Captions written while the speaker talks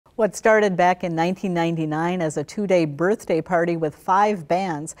What started back in 1999 as a two-day birthday party with 5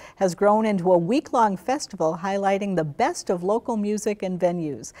 bands has grown into a week-long festival highlighting the best of local music and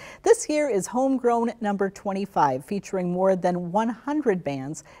venues. This year is Homegrown number 25, featuring more than 100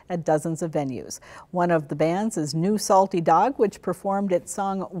 bands at dozens of venues. One of the bands is New Salty Dog, which performed its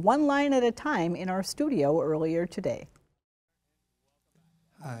song One Line at a Time in our studio earlier today.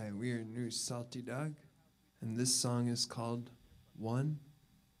 Hi, we are New Salty Dog, and this song is called One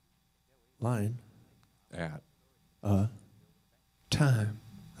Line at a Time.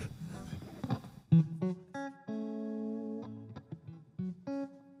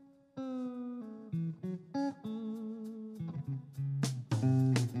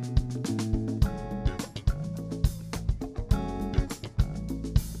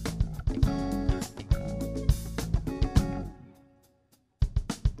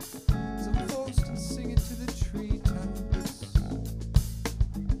 Some folks can sing it to the treetops.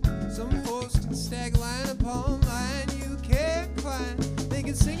 Some folks can stag line upon line you can't climb. They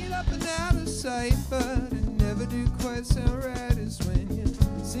can sing it up and out of sight, but it never do quite sound right as when you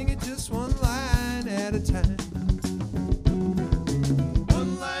sing it just one line at a time.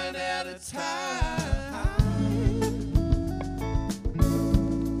 One line at a time.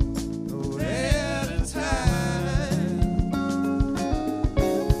 Oh, at a time.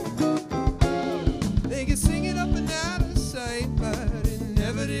 They can sing it up and out of sight, but it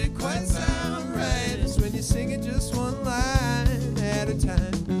never did quite sound right. It's when you sing it just one line at a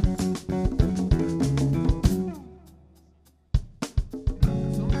time.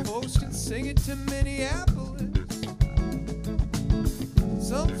 Some folks can sing it to Minneapolis.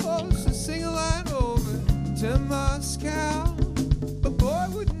 Some folks can sing a line over to Moscow. But boy,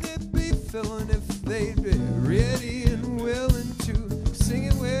 wouldn't it be filling if they'd be ready and willing to sing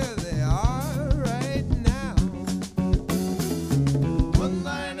it where they are right now. One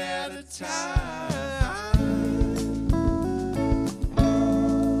line at a time.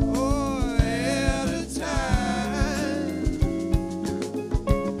 Oh, at a time.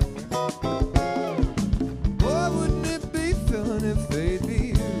 Boy, wouldn't it be filling if they'd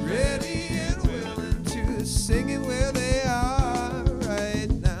be ready and willing to sing it where they are right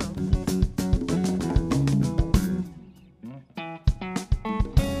now.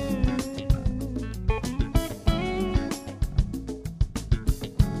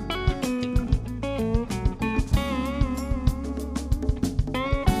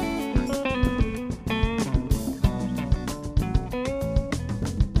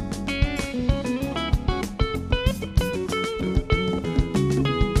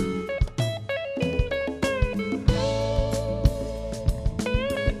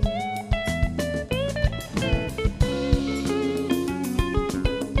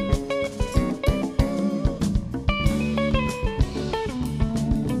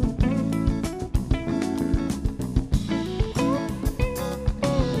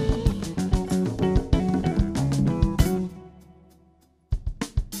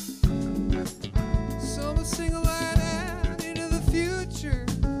 Some will sing a line out into the future.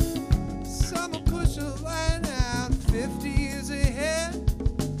 Some will push a line out 50 years ahead.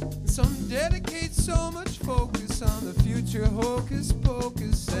 And some dedicate so much focus on the future hocus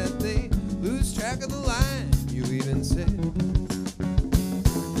pocus that they lose track of the line you even said.